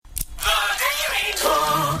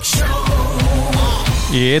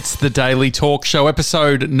It's the Daily Talk Show,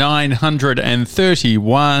 episode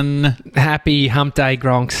 931. Happy hump day,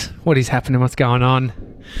 Gronks. What is happening? What's going on?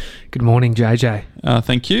 Good morning, JJ.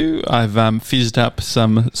 Thank you. I've fizzed up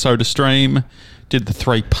some SodaStream, did the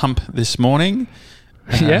 3 pump this morning.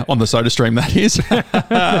 On the SodaStream, that is.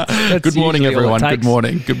 Good morning, everyone. Good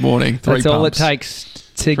morning. Good morning. 3 That's pumps. all it takes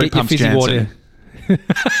to get your fizzy Jansen.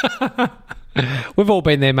 water. We've all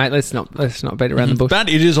been there, mate. Let's not beat around the bush. But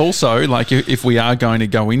it is also, like, if we are going to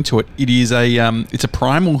go into it, it is it's a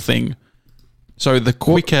primal thing. So the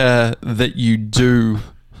quicker that you do,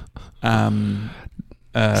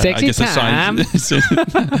 Sexy time. no,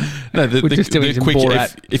 the quicker,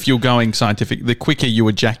 if you're going scientific, the quicker you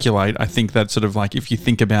ejaculate. I think that's sort of like, if you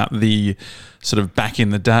think about the sort of back in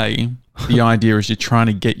the day, the idea is you're trying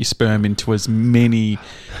to get your sperm into as many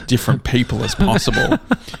different people as possible.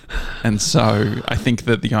 And so I think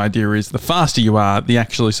that the idea is the faster you are, the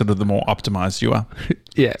actually sort of the more optimized you are.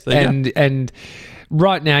 Yeah. So and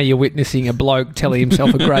right now you're witnessing a bloke telling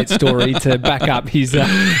himself a great story to back up his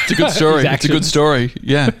It's a good story. It's a good story.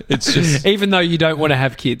 Yeah. It's just... Even though you don't want to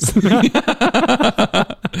have kids.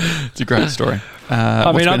 It's a great story.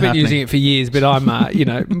 I mean, I've been using it for years, but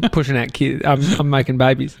I'm, pushing out kids. I'm making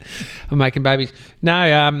babies.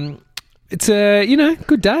 No, it's a,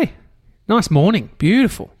 good day. Nice morning.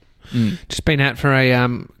 Beautiful. Just been out for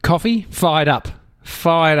a coffee. Fired up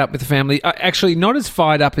with the family. Actually, not as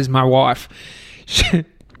fired up as my wife.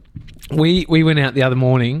 We went out the other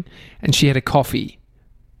morning and she had a coffee.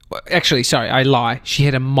 Actually, sorry, I lie. She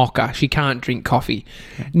had a mocha. She can't drink coffee.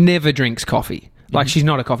 Never drinks coffee. Like, she's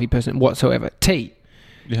not a coffee person whatsoever. Tea.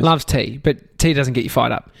 Yes. Loves tea, but tea doesn't get you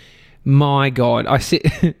fired up. My God,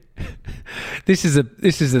 this is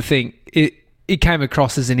the thing. It came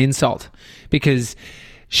across as an insult because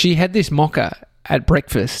she had this mocha at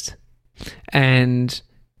breakfast and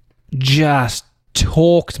just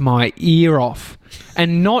talked my ear off.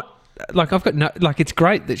 And not like I've got no, like, it's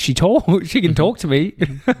great that she can talk to me.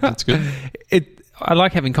 That's good. I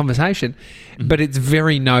like having conversation, but it's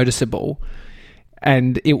very noticeable.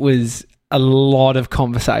 And it was a lot of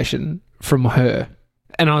conversation from her.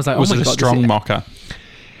 And I was like, was it a strong mocha?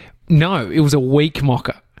 No, it was a weak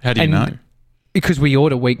mocha. How do you know? Because we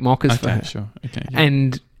order weak mochas for her. Sure. Okay,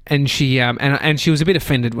 yeah. And she and she was a bit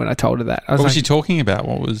offended when I told her that. What was she talking about?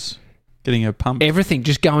 What was getting her pumped? Everything,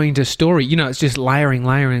 just going to story. It's just layering.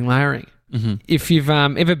 Mm-hmm. If you've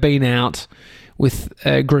ever been out with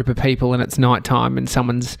a group of people and it's nighttime and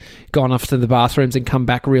someone's gone off to the bathrooms and come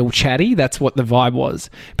back real chatty, that's what the vibe was.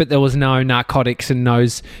 But there was no narcotics and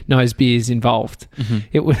nose beers involved.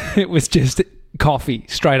 Mm-hmm. It was just coffee,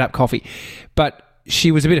 straight up coffee. But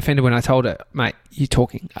she was a bit offended when I told her, mate, you're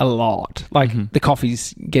talking a lot. Like, the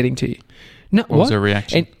coffee's getting to you. No, what was her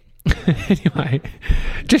reaction? Anyway,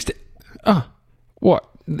 just, what?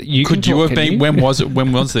 Could you have been? When was it?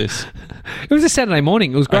 When was this? It was a Saturday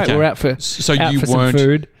morning. It was great. Okay. We were out for some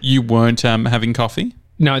food. You weren't having coffee?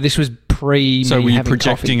 No, this was pre. So were you having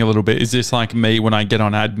projecting coffee. A little bit? Is this like me when I get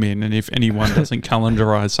on admin and if anyone doesn't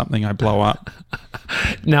calendarize something, I blow up?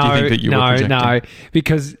 No,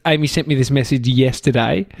 because Amy sent me this message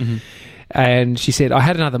yesterday, and she said, I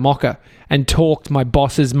had another mocha and talked my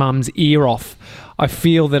boss's mum's ear off. I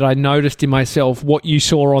feel that I noticed in myself what you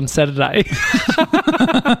saw on Saturday.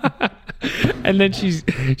 And then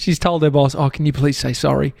she's told her boss, can you please say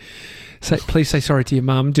sorry? Please say sorry to your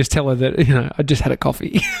mum. Just tell her that, I just had a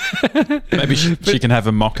coffee. Maybe she can have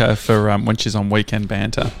a mocha for when she's on weekend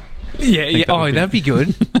banter. Yeah. That'd be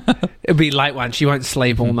good. It'll be a late one. She won't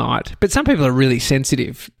sleep all night. But some people are really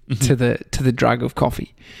sensitive to the drug of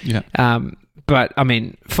coffee. Yeah. But I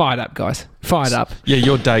mean, fired up, guys. Fired up. Yeah,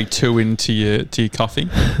 you're day 2 into your coffee.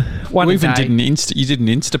 You did an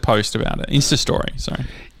Insta post about it. Insta story, sorry.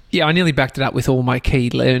 Yeah, I nearly backed it up with all my key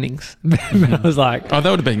learnings. I was like, that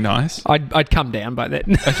would have been nice. I'd come down by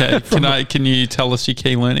then. Okay, can you tell us your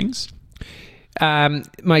key learnings?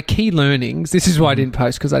 My key learnings. This is why I didn't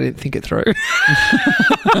post, because I didn't think it through. You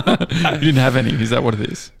didn't have any. Is that what it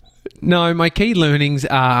is? No, my key learnings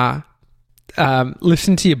are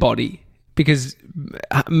listen to your body. Because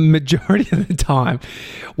majority of the time,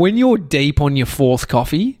 when you're deep on your 4th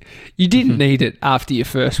coffee, you didn't need it after your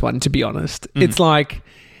first one, to be honest. It's like,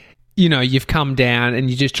 you've come down and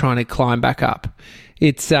you're just trying to climb back up.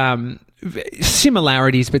 It's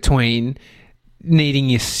similarities between wanting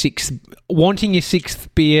your 6th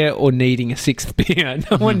beer or needing a 6th beer.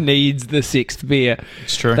 No one needs the 6th beer.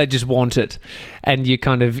 It's true. They just want it. And you're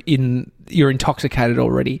kind of in you're intoxicated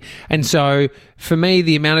already. And so for me,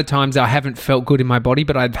 the amount of times I haven't felt good in my body,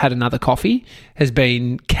 but I've had another coffee has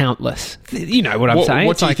been countless. You know what I'm saying?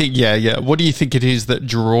 What do you think? Yeah. What do you think it is that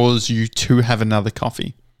draws you to have another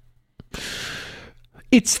coffee?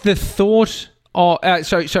 It's the thought.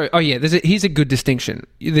 Here's a good distinction.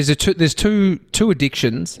 There's two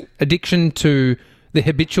addictions: addiction to the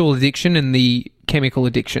habitual addiction and the chemical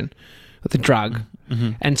addiction, the drug.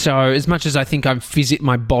 Mm-hmm. And so, as much as I think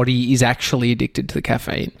my body is actually addicted to the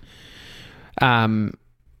caffeine,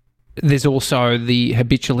 there's also the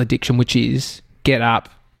habitual addiction, which is get up.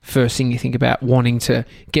 First thing you think about, wanting to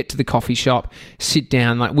get to the coffee shop, sit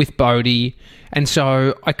down like with Bodhi. And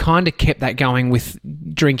so I kind of kept that going with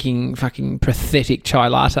drinking fucking pathetic chai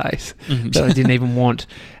lattes that I didn't even want.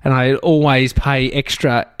 And I always pay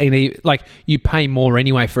extra. Like, you pay more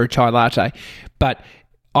anyway for a chai latte, but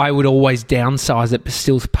I would always downsize it but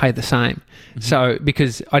still pay the same. Mm-hmm. So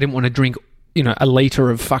because I didn't want to drink, a litre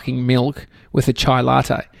of fucking milk with a chai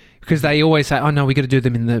latte. Because they always say, oh, no, we got to do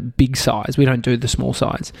them in the big size. We don't do the small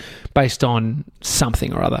size based on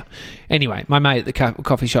something or other. Anyway, my mate at the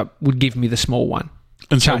coffee shop would give me the small one.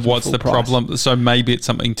 And so what's the problem? So maybe it's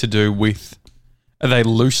something to do with, are they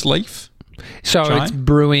loose leaf? So chai? It's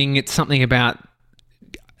brewing. It's something about,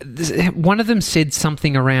 one of them said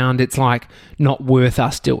something around it's like not worth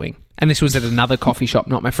us doing. And this was at another coffee shop,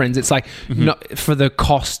 not my friend's. It's like not for the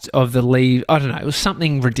cost of the leaf. I don't know. It was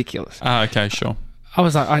something ridiculous. Okay, sure. I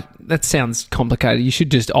was like, that sounds complicated. You should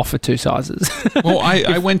just offer two sizes. Well,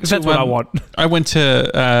 I went to... That's what I want. I went to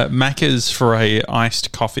Macca's for a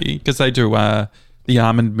iced coffee because they do the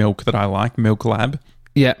almond milk that I like, Milk Lab.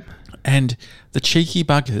 Yeah. And the cheeky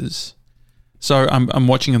buggers... So I'm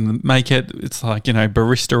watching them make it. It's like,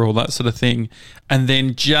 barista, all that sort of thing. And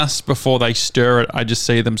then just before they stir it, I just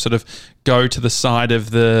see them sort of go to the side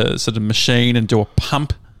of the sort of machine and do a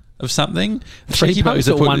pump of something. 3 pumps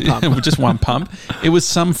or one pump? Just one pump. It was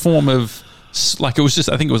some form of, I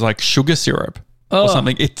think it was like sugar syrup or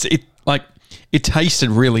something. It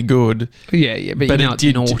tasted really good. Yeah, but it's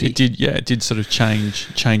naughty. It did sort of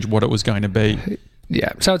change what it was going to be.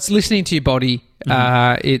 Yeah, so it's listening to your body.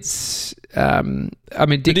 It's I'm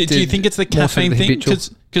addicted. Do you think it's the caffeine thing?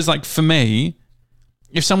 Because like for me,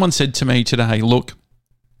 if someone said to me today, look,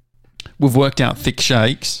 we've worked out thick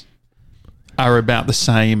shakes are about the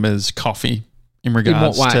same as coffee in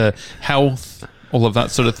regards to health, all of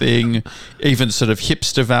that sort of thing, even sort of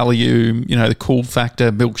hipster value, the cool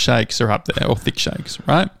factor, milkshakes are up there, or thick shakes,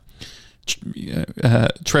 right?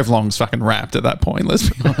 Trev Long's fucking wrapped at that point, let's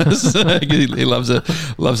be honest. He loves a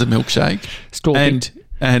milkshake.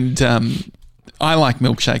 And I like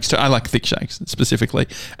milkshakes too. I like thick shakes specifically.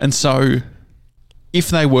 And so if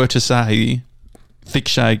they were to say thick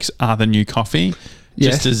shakes are the new coffee,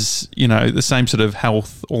 just as, the same sort of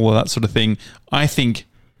health, all of that sort of thing, I think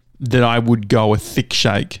that I would go a thick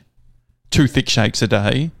shake, 2 thick shakes a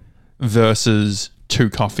day versus 2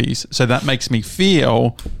 coffees. So that makes me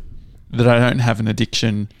feel that I don't have an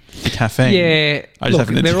addiction to caffeine. Yeah. I just have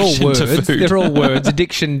an addiction to food. They're all words.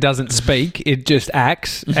 Addiction doesn't speak. It just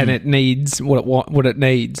acts and it needs what it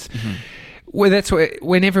needs. Mm-hmm. Well, that's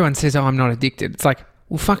when everyone says, oh, I'm not addicted. It's like,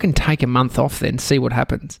 well, fucking take a month off then, see what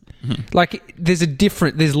happens. Mm-hmm. Like,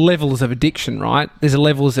 there's levels of addiction, right? There's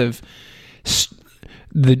levels of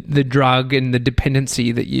the drug and the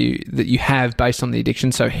dependency that you have based on the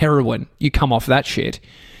addiction. So heroin, you come off that shit,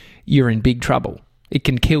 you're in big trouble. It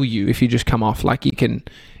can kill you if you just come off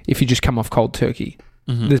if you just come off cold turkey.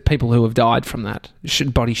 Mm-hmm. There's people who have died from that.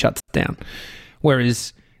 Body shuts down.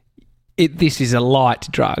 Whereas this is a light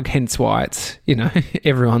drug, hence why it's,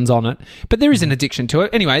 everyone's on it. But there is an addiction to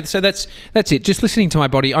it. Anyway, so that's it. Just listening to my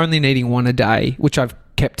body, only needing one a day, which I've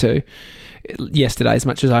kept to yesterday as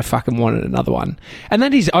much as I fucking wanted another one. And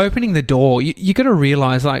that is opening the door. You got to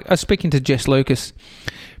realise, like, I was speaking to Jess Lucas,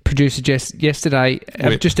 producer Jess, yesterday,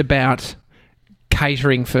 just about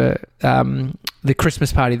catering for the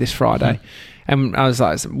Christmas party this Friday. Mm-hmm. And I was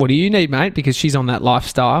like, what do you need, mate? Because she's on that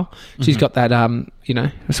lifestyle. She's got that,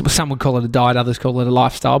 some would call it a diet, others call it a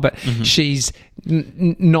lifestyle, but she's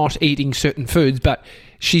not eating certain foods, but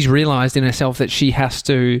she's realised in herself that she has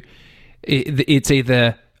to, it's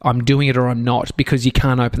either I'm doing it or I'm not, because you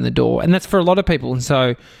can't open the door. And that's for a lot of people. And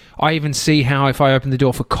so I even see how if I open the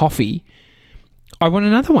door for coffee, I want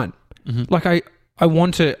another one. Mm-hmm. Like I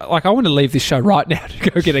want to leave this show right now to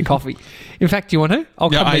go get a coffee. In fact, do you want to?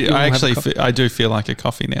 I do feel like a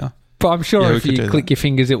coffee now. But I'm sure if you click your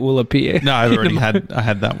fingers, it will appear. No, I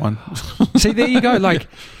had that one. See, there you go. Like,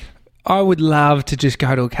 I would love to just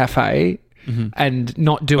go to a cafe and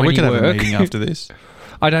not do any work. We could have a meeting after this.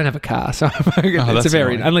 I don't have a car, so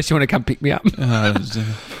unless you want to come pick me up.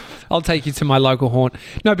 I'll take you to my local haunt.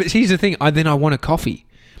 No, but here's the thing. I want a coffee.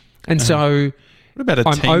 And so... What about a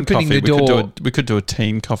teen coffee? We could do a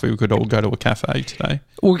teen coffee. We could all go to a cafe today.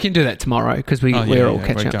 Well, we can do that tomorrow because we're all catching up. We're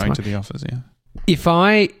going tomorrow. to the office, yeah. If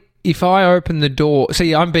I open the door...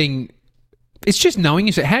 See, it's just knowing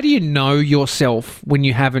yourself. How do you know yourself when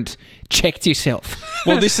you haven't checked yourself?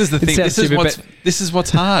 Well, this is the thing. This is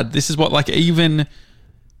what's hard. This is what, like, even...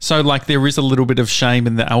 So, like, there is a little bit of shame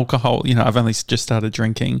in the alcohol. You know, I've only just started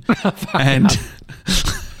drinking. And...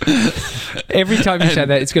 Every time you say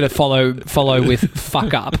that, it's going to follow with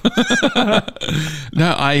fuck up.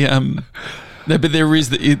 No, but there is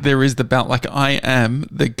the belt. Like, I am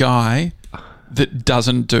the guy that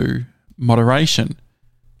doesn't do moderation.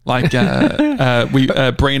 Like,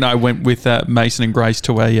 Brie and I went with Mason and Grace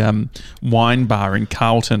to a wine bar in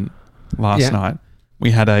Carlton last night. We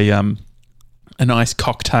had a nice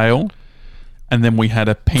cocktail. And then we had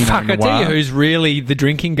a Pinot Noir. I tell you who's really the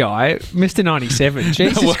drinking guy, Mr. 97.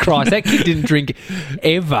 Jesus Christ, that kid didn't drink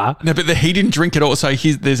ever. No, but he didn't drink at all. So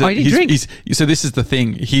he didn't drink. So this is the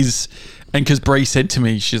thing. And because Brie said to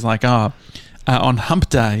me, she's like, on hump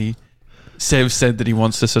day, Sev said that he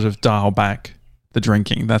wants to sort of dial back the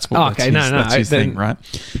drinking. That's his thing, right?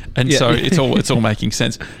 And so it's all making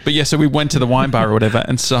sense. But yeah, so we went to the wine bar or whatever,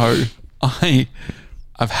 and so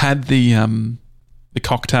I've had the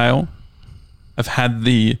cocktail. I've had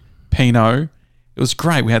the Pinot. It was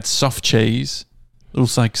great. We had soft cheese. It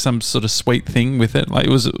was like some sort of sweet thing with it. Like it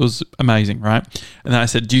was amazing, right? And then I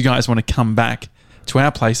said, "Do you guys want to come back to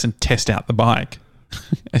our place and test out the bike?"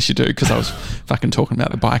 As you do, because I was fucking talking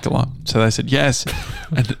about the bike a lot. So they said yes,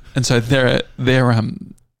 and so they're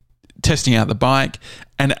testing out the bike.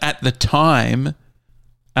 And at the time,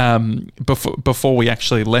 before we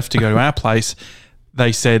actually left to go to our place,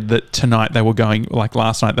 they said that tonight they were going, like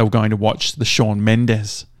last night, they were going to watch the Shawn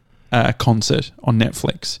Mendes concert on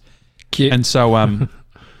Netflix. Cute. And so,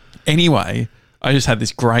 anyway, I just had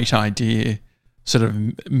this great idea, sort of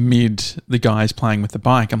mid the guys playing with the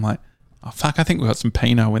bike. I'm like, oh, fuck, I think we've got some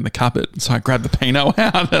Pinot in the cupboard. So I grabbed the Pinot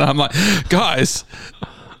out and I'm like, guys,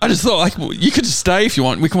 I just thought, like, you could just stay if you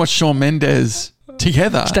want. We can watch Shawn Mendes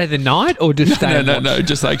together. Stay the night or just stay and watch? No,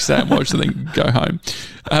 just like stay and watch and then go home.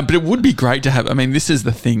 But it would be great to have, I mean, this is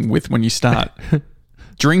the thing with when you start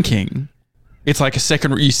drinking, it's like a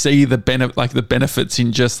second, you see the benefits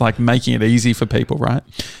in just like making it easy for people, right?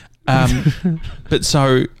 But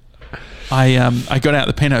so I got out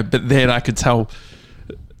the Pinot, but then I could tell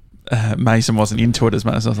Mason wasn't into it as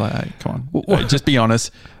much. So I was like, hey, come on, just be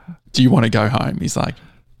honest. Do you want to go home? He's like,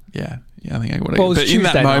 yeah, I think I would. Well, but in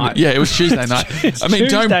that moment, it was Tuesday night. I mean,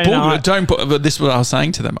 don't put. But this is what I was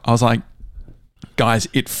saying to them. I was like, guys,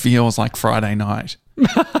 it feels like Friday night.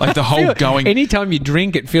 Like the whole going. Anytime you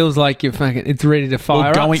drink, it feels like you're fucking. It's ready to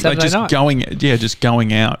fire up. Just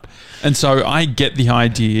going out. And so I get the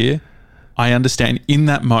idea. I understand in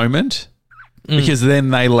that moment because then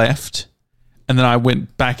they left, and then I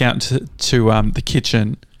went back out to the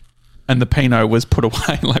kitchen. And the Pinot was put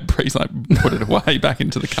away, like Bree's like put it away back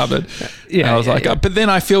into the cupboard. Yeah, and I was but then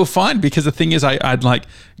I feel fine because the thing is, I'd like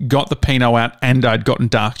got the Pinot out and I'd gotten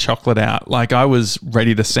dark chocolate out. Like I was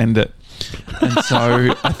ready to send it, and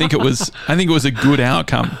so I think it was a good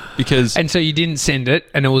outcome because. And so you didn't send it,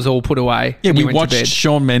 and it was all put away. Yeah, we watched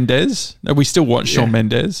Shawn Mendes. We still watch Shawn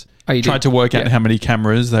Mendes. Oh, you tried to work out how many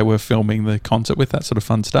cameras they were filming the concert with, that sort of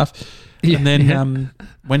fun stuff, and then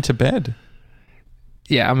went to bed.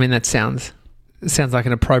 Yeah, I mean, that sounds like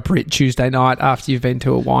an appropriate Tuesday night after you've been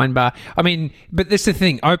to a wine bar. I mean, but that's the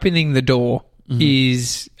thing. Opening the door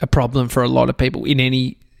is a problem for a lot of people in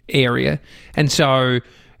any area. And so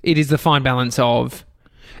it is the fine balance of...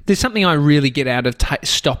 There's something I really get out of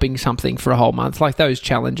stopping something for a whole month, like those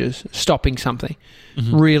challenges. Stopping something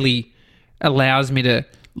really allows me to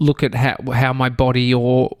look at how my body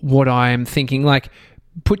or what I am thinking, like...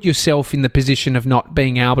 Put yourself in the position of not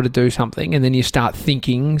being able to do something, and then you start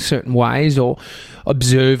thinking certain ways or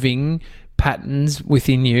observing patterns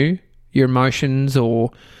within you, your emotions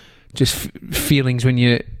or just feelings when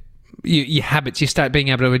your habits, you start being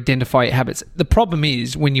able to identify your habits. The problem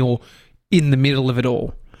is when you're in the middle of it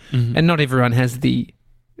all, and not everyone has the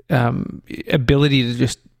ability to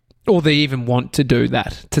just, or they even want to do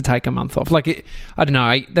that, to take a month off. Like, I don't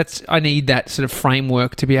know, I need that sort of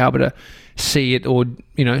framework to be able to see it, or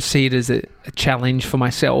see it as a challenge for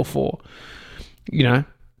myself, or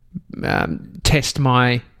test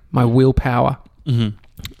my willpower.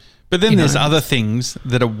 But then there's other things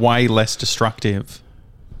that are way less destructive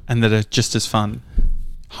and that are just as fun.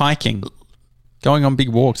 Hiking, going on big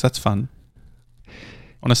walks, that's fun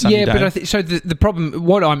on a sunny day. But so the problem,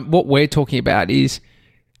 what we're talking about is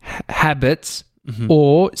habits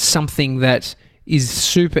or something that is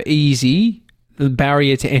super easy. The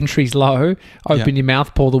barrier to entry is low. Open your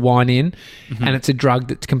mouth, pour the wine in, and it's a drug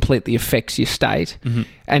that completely affects your state.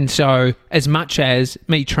 And so, as much as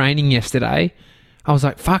me training yesterday, I was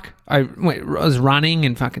like, fuck. I was running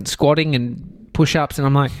and fucking squatting and push-ups, and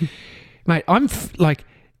I'm like, mate, I'm like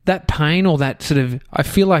that pain or that sort of. I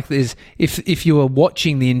feel like there's if you are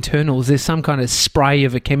watching the internals, there's some kind of spray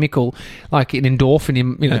of a chemical, like an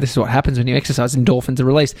endorphin. This is what happens when you exercise. Endorphins are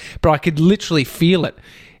released, but I could literally feel it.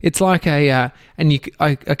 It's like I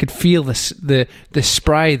could feel the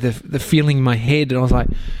spray, the feeling in my head, and I was like,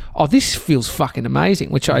 oh, this feels fucking amazing,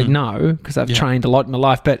 which I know because I've trained a lot in my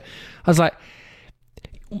life. But I was like,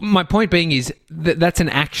 my point being is that that's an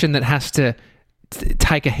action that has to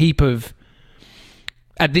take a heap of,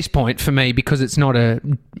 at this point for me, because it's not a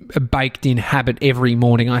baked in habit every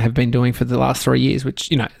morning I have been doing for the last 3 years, which,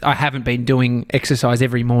 I haven't been doing exercise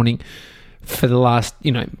every morning for the last,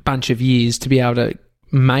 bunch of years to be able to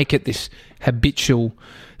make it this habitual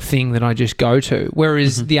thing that I just go to.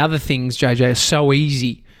 Whereas the other things, JJ, are so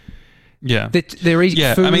easy. Yeah. They're easy.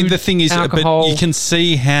 Yeah. Food, I mean, the thing is, alcohol, but you can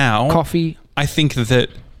see how coffee. I think that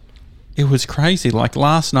it was crazy. Like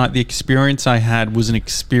last night, the experience I had was an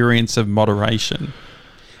experience of moderation.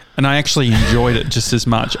 And I actually enjoyed it just as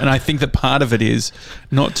much. And I think that part of it is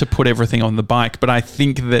not to put everything on the bike, but I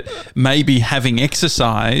think that maybe having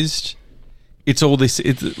exercised, it's all this,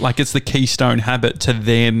 it's the keystone habit to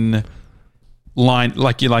then you're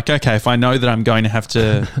like, okay, if I know that I'm going to have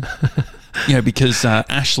to, because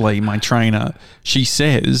Ashley, my trainer, she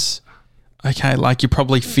says, okay, like you're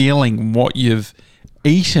probably feeling what you've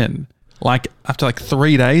eaten like up to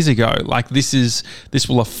 3 days ago. Like this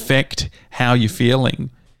will affect how you're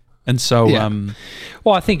feeling. And so,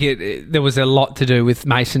 well, I think there was a lot to do with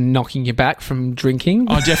Mason knocking you back from drinking.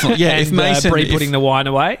 Oh, definitely. Yeah, and if Mason putting the wine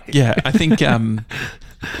away. Yeah, I think. And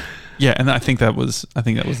I think that was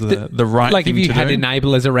the right. Like thing if you to had do.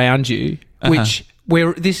 enablers around you,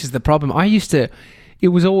 where this is the problem.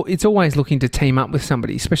 It's always looking to team up with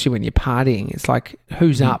somebody, especially when you're partying. It's like,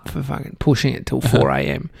 who's up for fucking pushing it till 4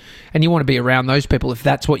 a.m. And you want to be around those people if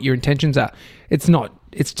that's what your intentions are.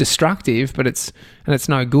 It's destructive, but it's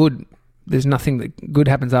no good. There's nothing that good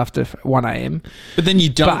happens after 1 a.m. But then you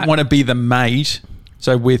don't want to be the mate.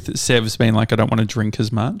 So with Sev's being like, I don't want to drink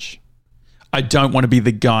as much. I don't want to be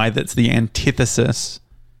the guy that's the antithesis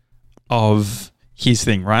of his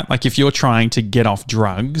thing, right? Like if you're trying to get off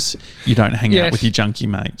drugs, you don't hang out with your junkie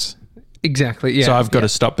mates. Exactly, yeah. So I've got to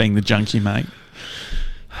stop being the junkie mate.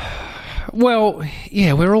 Well,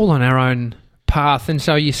 yeah, we're all on our own path. And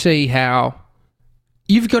so you see how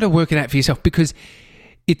you've got to work it out for yourself because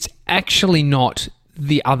it's actually not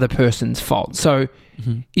the other person's fault. So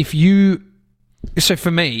So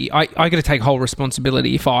for me, I got to take whole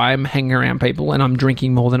responsibility if I'm hanging around people and I'm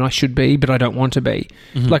drinking more than I should be, but I don't want to be.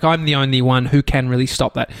 Like I'm the only one who can really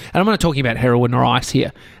stop that. And I'm not talking about heroin or ice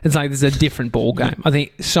here. It's like there's a different ball game. I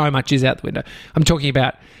think so much is out the window. I'm talking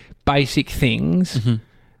about basic things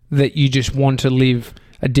that you just want to live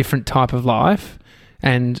a different type of life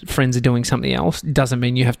and friends are doing something else. Doesn't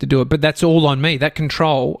mean you have to do it, but that's all on me. That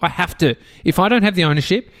control, I have to. If I don't have the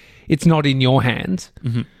ownership, it's not in your hands.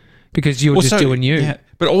 Because you're just doing you. Yeah,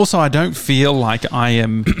 but also I don't feel like I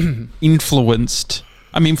am influenced.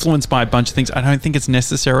 I'm influenced by a bunch of things. I don't think it's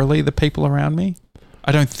necessarily the people around me.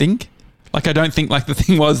 I don't think the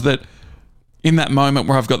thing was that in that moment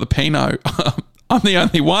where I've got the Pinot, I'm the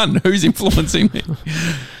only one who's influencing me.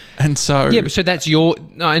 And so... Yeah, but so that's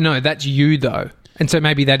I know, that's you though. And so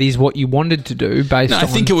maybe that is what you wanted to do based on... I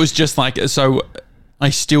think it was just like... So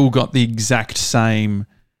I still got the exact same...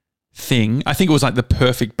 thing. I think it was like the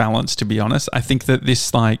perfect balance, to be honest. I think that this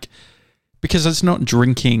because it's not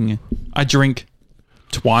drinking, I drink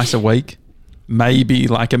twice a week, maybe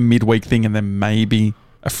like a midweek thing and then maybe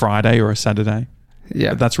a Friday or a Saturday.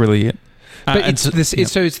 Yeah. But that's really it. But it's the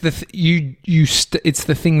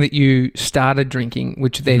thing that you started drinking,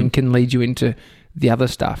 which then can lead you into the other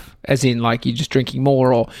stuff, as in like you're just drinking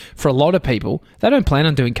more, or for a lot of people, they don't plan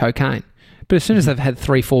on doing cocaine. But as soon as they've had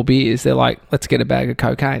 3-4 beers, they're like, let's get a bag of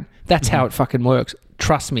cocaine. That's how it fucking works.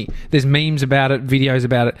 Trust me. There's memes about it, videos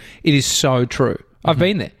about it. It is so true. I've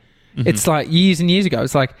been there. It's like years and years ago.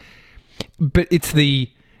 It's like, but it's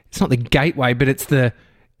not the gateway, but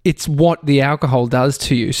it's what the alcohol does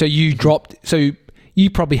to you. So you you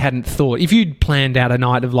probably hadn't thought, if you'd planned out a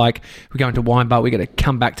night of like, we're going to wine bar, we're going to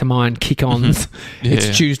come back to mine, kick-ons.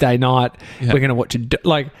 It's Tuesday night. We're going to watch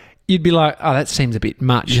you'd be like, oh, that seems a bit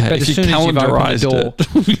much. Yeah, but if as soon as you've opened the door,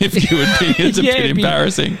 if you would be, it's a bit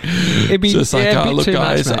embarrassing. It'd be just like, oh, look,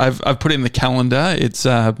 guys, much, I've put in the calendar. It's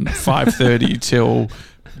 5:30 till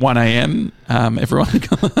 1 a.m. Everyone.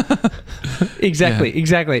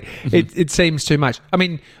 Exactly. It seems too much. I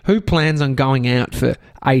mean, who plans on going out for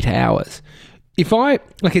 8 hours?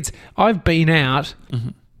 I've been out.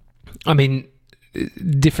 I mean,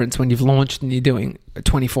 difference when you've launched and you're doing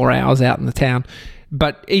 24 hours out in the town.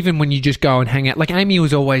 But even when you just go and hang out, like Amy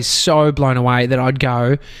was always so blown away that I'd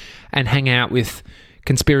go and hang out with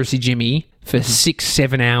Conspiracy Jimmy for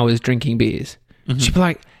 6-7 hours drinking beers. She'd be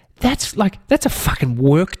like, that's a fucking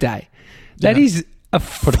work day. That is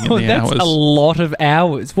that's a lot of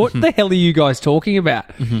hours. What the hell are you guys talking about?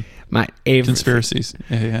 Mate, everything. Conspiracies.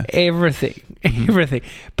 Yeah. Everything.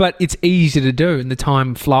 But it's easy to do and the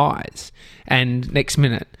time flies. And next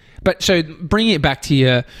minute. But so bringing it back to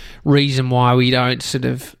your reason why we don't sort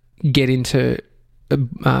of get into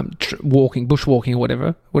bushwalking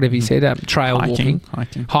or whatever you said, trail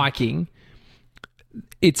hiking.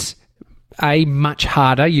 It's much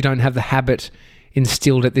harder. You don't have the habit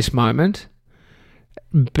instilled at this moment.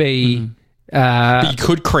 B, but you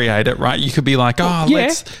could create it, right? You could be like,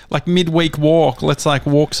 let's like midweek walk. Let's like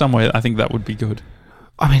walk somewhere. I think that would be good.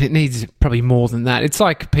 I mean, it needs probably more than that. It's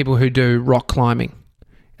like people who do rock climbing.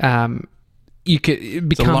 It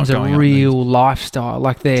becomes a real lifestyle.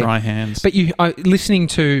 Like they're dry hands. But listening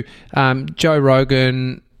to Joe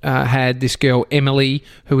Rogan had this girl Emily,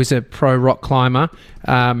 who is a pro rock climber,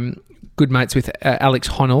 good mates with Alex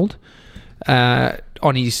Honnold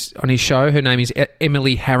on his show. Her name is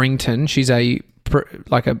Emily Harrington. She's a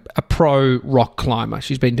pro rock climber.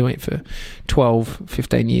 She's been doing it for 12,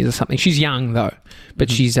 15 years or something. She's young though, but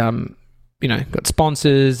she's got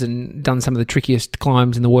sponsors and done some of the trickiest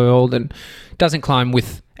climbs in the world, and doesn't climb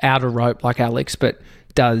without a rope like Alex, but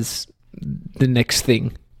does the next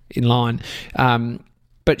thing in line.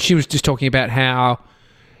 But she was just talking about how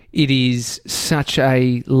it is such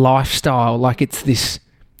a lifestyle. Like it's this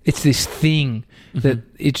thing that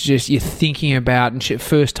it's just you're thinking about. And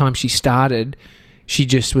first time she started, she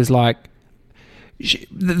just was like,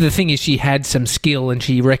 the thing is she had some skill and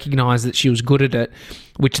she recognised that she was good at it,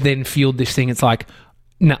 which then fueled this thing. It's like,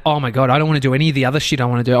 no, oh my God, I don't want to do any of the other shit I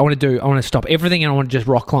want to do. I want to stop everything and I want to just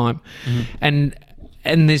rock climb. And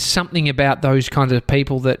there's something about those kinds of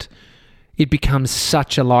people that it becomes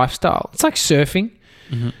such a lifestyle. It's like surfing.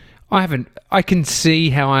 I can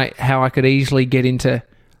see how I could easily get into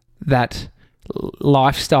that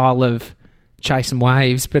lifestyle of chasing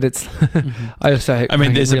waves, but it's there's a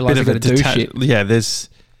bit of a shit. Yeah, there's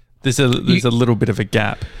a little bit of a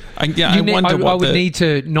gap. I would need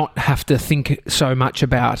to not have to think so much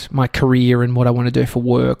about my career and what I want to do for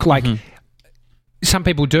work. Like some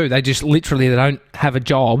people do. They just literally they don't have a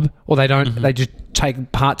job, or they don't. They just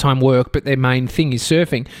take part-time work, but their main thing is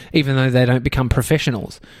surfing, even though they don't become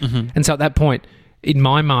professionals. And so at that point, in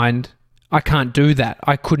my mind, I can't do that.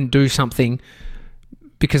 I couldn't do something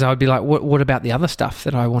because I would be like, what about the other stuff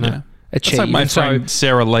that I want to achieve? It's like my friend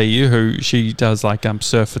Sarah Lee, who she does like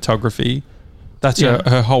surf photography. That's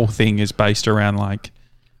her whole thing is based around like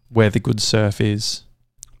where the good surf is.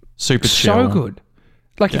 Super chill. So good.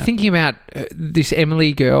 Like you're thinking about this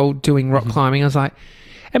Emily girl doing rock climbing. I was like,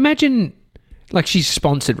 imagine like she's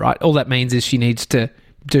sponsored, right? All that means is she needs to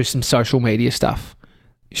do some social media stuff.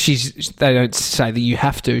 They don't say that you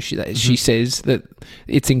have to. She says that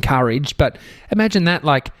it's encouraged. But imagine that,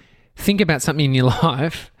 like, think about something in your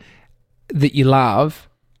life that you love,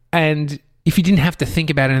 and if you didn't have to think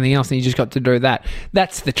about anything else and you just got to do that,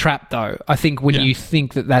 that's the trap, though. I think when you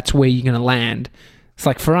think that that's where you're going to land, it's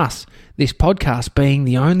like for us, this podcast being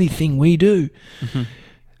the only thing we do,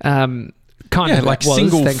 kind of like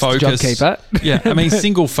single focus. Yeah, I mean,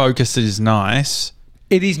 single focus is nice.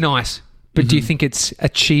 It is nice. But do you think it's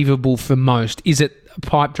achievable for most? Is it a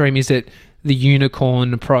pipe dream? Is it the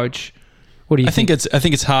unicorn approach? What do you think? I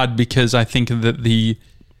think it's hard because I think that the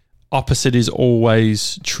opposite is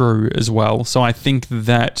always true as well. So I think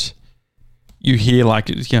that you hear like,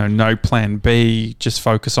 no plan B, just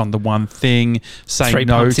focus on the one thing. Say 3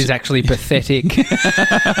 no. Is actually pathetic.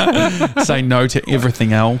 Say no to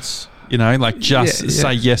everything else. Like just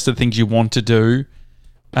say yes to things you want to do.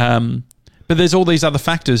 But there's all these other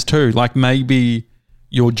factors too. Like maybe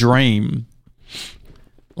your dream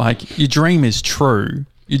is true.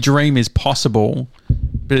 Your dream is possible,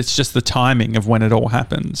 but it's just the timing of when it all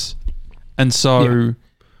happens. And so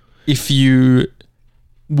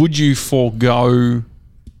would you forego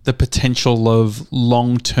the potential of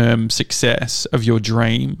long-term success of your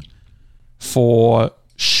dream for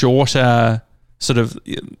shorter sort of,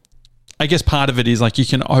 I guess part of it is like you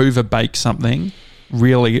can over-bake something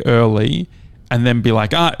really early and then be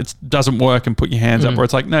like, it doesn't work and put your hands up, or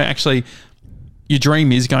it's like, no, actually, your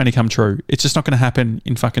dream is going to come true. It's just not going to happen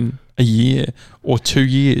in fucking a year or 2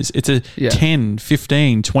 years. It's a 10,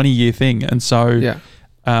 15, 20-year thing. And so...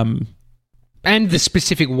 and the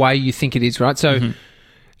specific way you think it is, right? So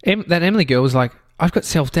that Emily girl was like, I've got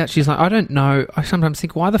self-doubt. She's like, I don't know. I sometimes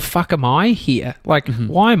think, why the fuck am I here? Like,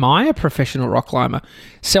 why am I a professional rock climber?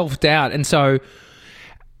 Self-doubt. And so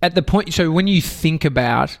at the point... So when you think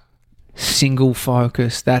about single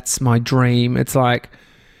focus, that's my dream, it's like...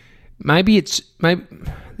 Maybe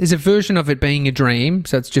there's a version of it being a dream,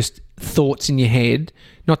 so it's just thoughts in your head.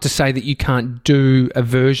 Not to say that you can't do a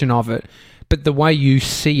version of it, but the way you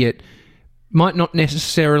see it might not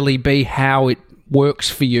necessarily be how it works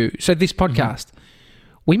for you. So this podcast,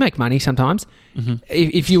 we make money sometimes.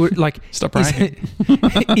 If you were like... Stop bragging.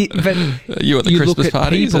 You at the Christmas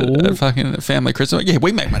parties, at fucking family Christmas. Yeah,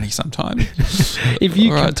 we make money sometimes. If you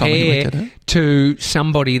compare to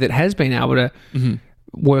somebody that has been able to...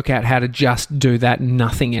 work out how to just do that and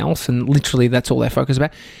nothing else, and literally that's all they're focused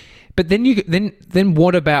about. But then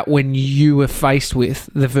what about when you were faced with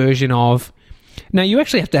the version of, now you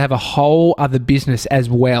actually have to have a whole other business as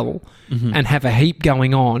well and have a heap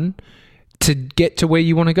going on to get to where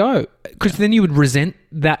you want to go? Because then you would resent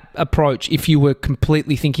that approach if you were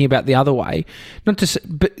completely thinking about the other way. But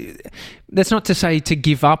that's not to say to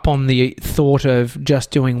give up on the thought of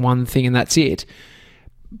just doing one thing and that's it.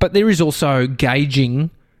 But there is also gauging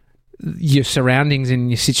your surroundings and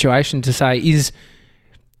your situation to say, is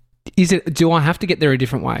it? Do I have to get there a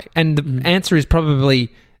different way? And the answer is probably,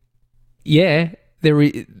 yeah.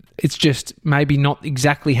 It's just maybe not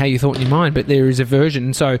exactly how you thought in your mind, but there is a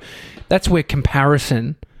version. So that's where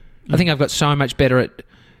comparison. I think I've got so much better at,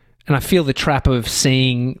 and I feel the trap of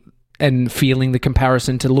seeing and feeling the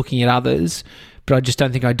comparison to looking at others. But I just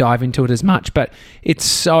don't think I dive into it as much. But it's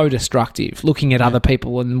so destructive looking at other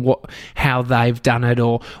people and how they've done it,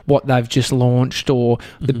 or what they've just launched, or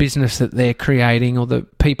the business that they're creating, or the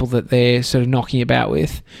people that they're sort of knocking about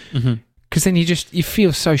with. Because then you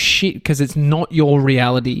feel so shit because it's not your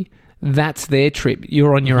reality. That's their trip.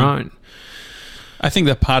 You're on your own. I think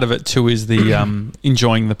that part of it too is the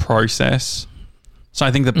enjoying the process. So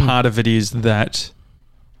I think that part of it is that,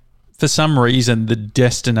 for some reason, the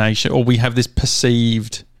destination, or we have this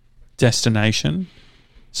perceived destination.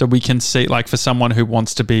 So we can see, like, for someone who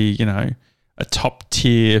wants to be, a top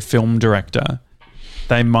tier film director,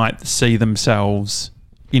 they might see themselves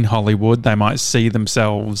in Hollywood. They might see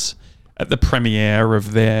themselves at the premiere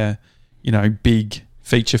of their, big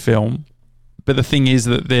feature film. But the thing is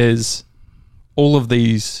that there's all of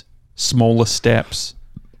these smaller steps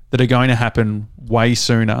that are going to happen way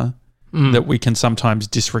sooner that we can sometimes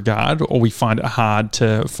disregard, or we find it hard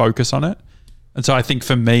to focus on it. And so I think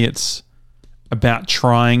for me, it's about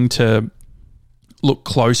trying to look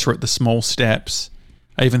closer at the small steps.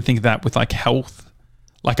 I even think that with like health,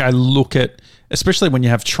 like I look at, especially when you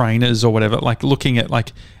have trainers or whatever, like looking at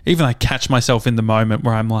like, even I catch myself in the moment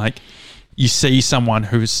where I'm like, you see someone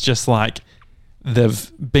who's just like,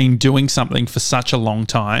 they've been doing something for such a long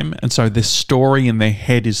time, and so this story in their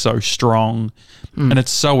head is so strong. And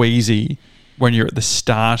it's so easy when you're at the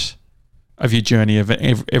start of your journey of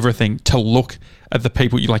everything to look at the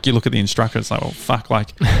people. You look at the instructor, it's like, oh fuck,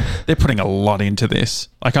 like they're putting a lot into this.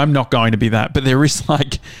 Like I'm not going to be that, but there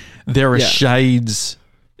are shades.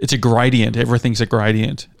 It's a gradient. Everything's a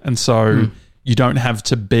gradient, and so you don't have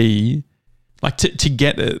to be like to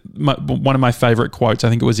get one of my favorite quotes. I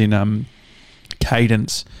think it was in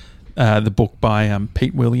Cadence. The book by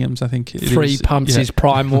Pete Williams, I think it Three is. Pumps is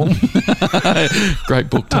Primal. Great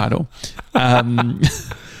book title.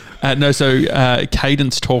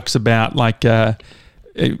 Cadence talks about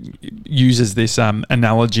it uses this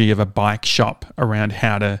analogy of a bike shop around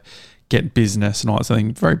how to get business and all that sort of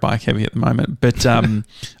thing. Very bike heavy at the moment, but I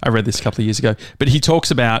read this a couple of years ago. But he talks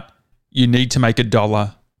about you need to make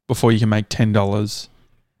 $1 before you can make $10.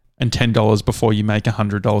 And $10 before you make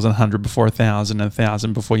 $100, and $100 before $1,000, and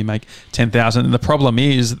 $1,000 before you make $10,000. And the problem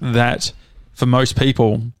is that for most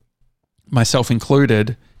people, myself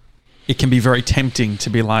included, it can be very tempting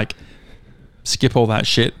to be like, skip all that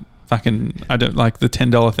shit. Fucking, I don't like the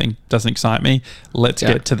 $10 thing. Doesn't excite me. Let's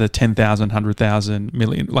get to the 10,000, 100,000,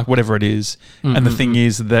 million, like whatever it is. And the thing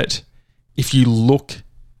is that if you look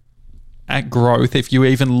at growth, if you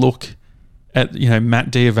even look at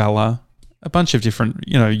Matt Diavella, a bunch of different,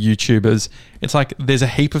 YouTubers, it's like there's a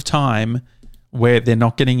heap of time where they're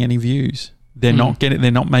not getting any views. They're not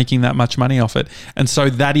making that much money off it. And so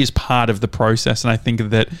that is part of the process. And I think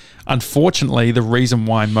that unfortunately the reason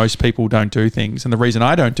why most people don't do things, and the reason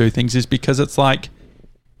I don't do things, is because it's like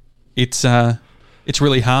it's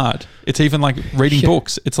really hard. It's even like reading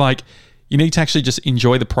books. It's like you need to actually just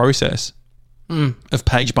enjoy the process. of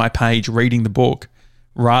page by page reading the book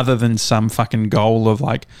rather than some fucking goal of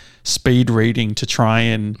like speed reading to try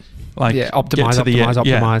and like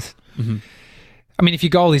optimize. Mm-hmm. I mean, if your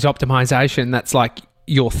goal is optimization, that's like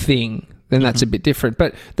your thing, then that's a bit different.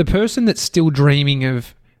 But the person that's still dreaming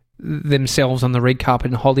of themselves on the red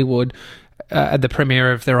carpet in Hollywood at the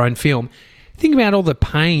premiere of their own film, think about all the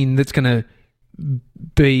pain that's going to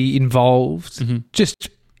be involved. Just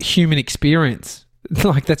human experience.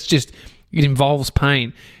 Like that's just, it involves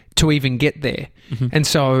pain to even get there. And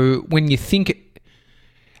so when you think,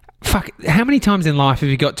 how many times in life have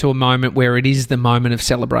you got to a moment where it is the moment of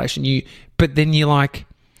celebration? But then you're like,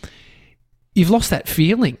 you've lost that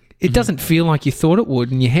feeling. It doesn't feel like you thought it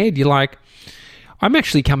would in your head. You're like, I'm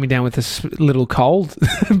actually coming down with this little cold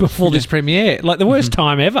before this premiere, like the worst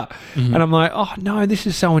time ever. And I'm like, oh no, this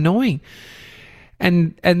is so annoying.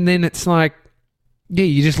 And then it's like, yeah,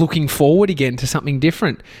 you're just looking forward again to something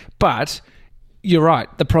different. But you're right,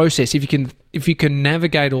 the process, if you can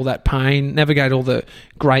navigate all that pain, navigate all the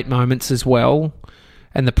great moments as well,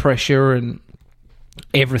 and the pressure and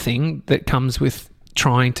everything that comes with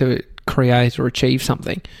trying to create or achieve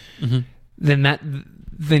something,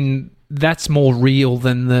 then that's more real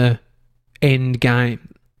than the end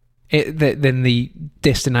game, than the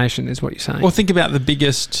destination, is what you're saying. Well, think about the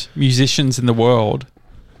biggest musicians in the world.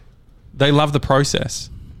 They love the process.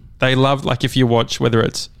 They love, like if you watch, whether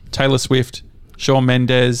it's Taylor Swift, Shawn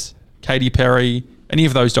Mendes, Katy Perry, any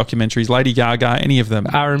of those documentaries, Lady Gaga, any of them.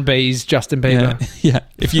 R&B's, Justin Bieber. Yeah.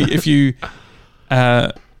 If you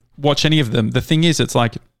watch any of them, the thing is, it's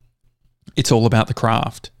like, it's all about the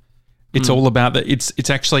craft. It's all about it's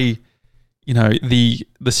actually, you know, the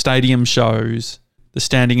stadium shows, the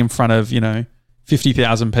standing in front of,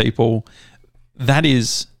 50,000 people. That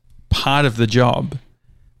is part of the job,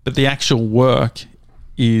 but the actual work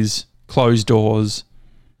is closed doors,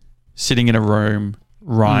 sitting in a room,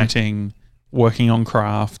 writing, working on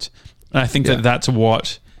craft. And I think that that's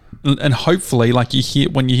what, and hopefully, like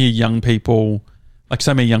when you hear young people, like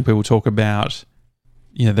so many young people talk about,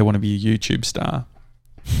 they want to be a YouTube star.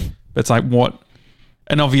 But it's like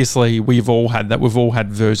and obviously we've all had that. We've all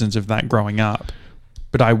had versions of that growing up.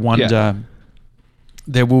 But I wonder,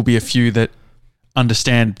 there will be a few that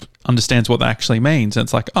understands what that actually means. And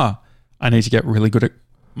it's like, I need to get really good at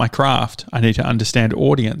my craft. I need to understand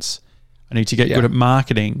audience. I need to get good at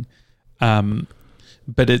marketing.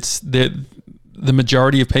 But it's the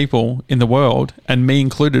majority of people in the world, and me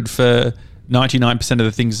included, for 99% of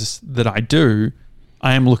the things that I do,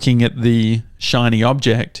 I am looking at the shiny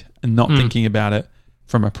object and not thinking about it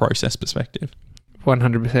from a process perspective.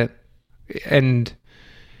 100%. And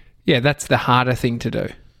that's the harder thing to do.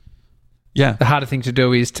 Yeah. The harder thing to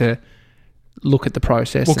do is to look at the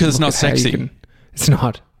process. Well, because it's not sexy. It's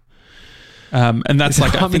not. And that's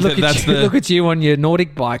like, I think that's the... Look at you on your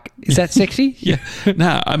Nordic bike. Is that sexy? Yeah.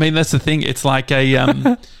 No, I mean, that's the thing. It's like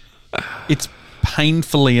it's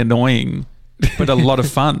painfully annoying, but a lot of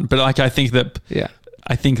fun. But like, I think that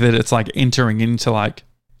it's like entering into like,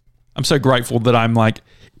 I'm so grateful that I'm like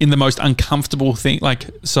in the most uncomfortable thing. Like,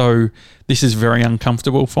 so this is very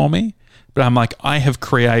uncomfortable for me, but I'm like, I have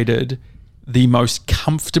created the most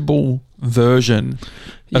comfortable version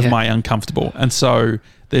of my uncomfortable. And so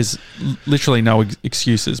there's literally no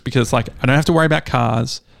excuses, because like, I don't have to worry about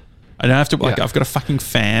cars. I don't have to, like, I've got a fucking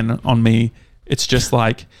fan on me. It's just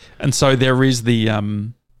like, and so there is the,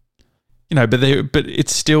 but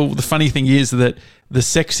it's still, the funny thing is that the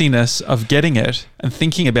sexiness of getting it and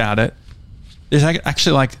thinking about it, there's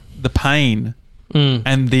actually like the pain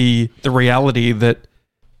and the reality that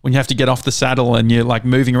when you have to get off the saddle and you're like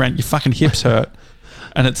moving around, your fucking hips hurt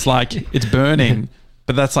and it's like, it's burning.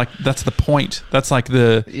 But that's the point. That's like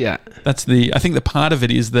I think the part of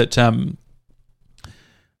it is that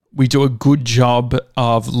we do a good job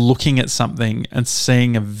of looking at something and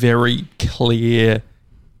seeing a very clear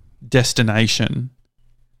destination,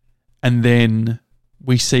 and then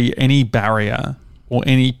we see any barrier or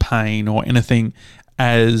any pain or anything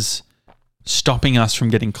as stopping us from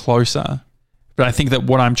getting closer. But I think that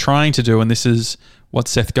what I'm trying to do, and this is what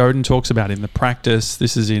Seth Godin talks about in The Practice,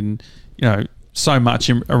 this is in, so much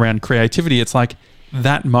around creativity, it's like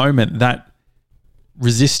that moment, that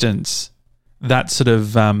resistance, that sort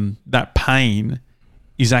of that pain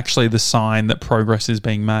is actually the sign that progress is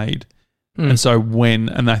being made. And so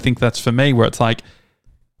and I think that's for me where it's like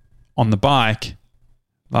on the bike,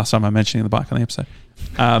 last time I mentioned the bike on the episode,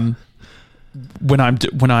 when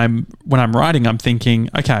I'm riding, I'm thinking,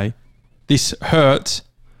 okay, this hurts,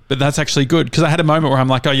 but that's actually good, because I had a moment where I'm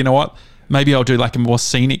like, oh, you know what? Maybe I'll do like a more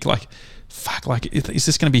scenic, like, fuck, like, is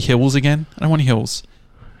this going to be hills again? I don't want hills.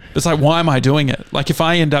 It's like, why am I doing it? Like, if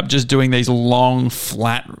I end up just doing these long,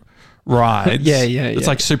 flat rides, it's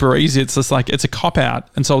like super easy. It's just like, it's a cop out.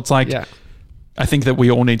 And so it's like, I think that we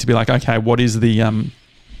all need to be like, okay, what is the,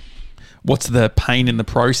 what's the pain in the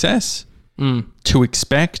process to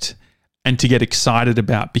expect and to get excited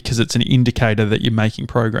about, because it's an indicator that you're making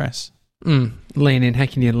progress. Lean in. How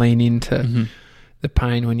can you lean into the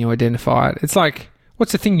pain when you identify it? It's like,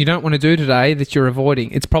 what's the thing you don't want to do today that you're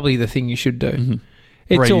avoiding? It's probably the thing you should do.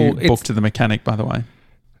 It's booked to the mechanic, by the way.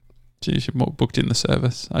 So you should booked in the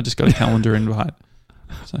service. I just got a calendar invite.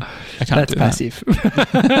 So I can't do passive.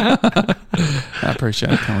 That. I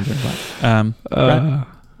appreciate a calendar invite.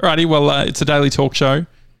 Alrighty, well, it's a daily talk show.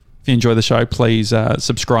 If you enjoy the show, please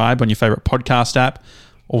subscribe on your favourite podcast app.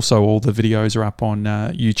 Also, all the videos are up on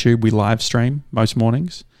YouTube. We live stream most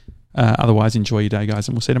mornings. Otherwise, enjoy your day, guys,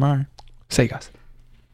 and we'll see you tomorrow. See you guys.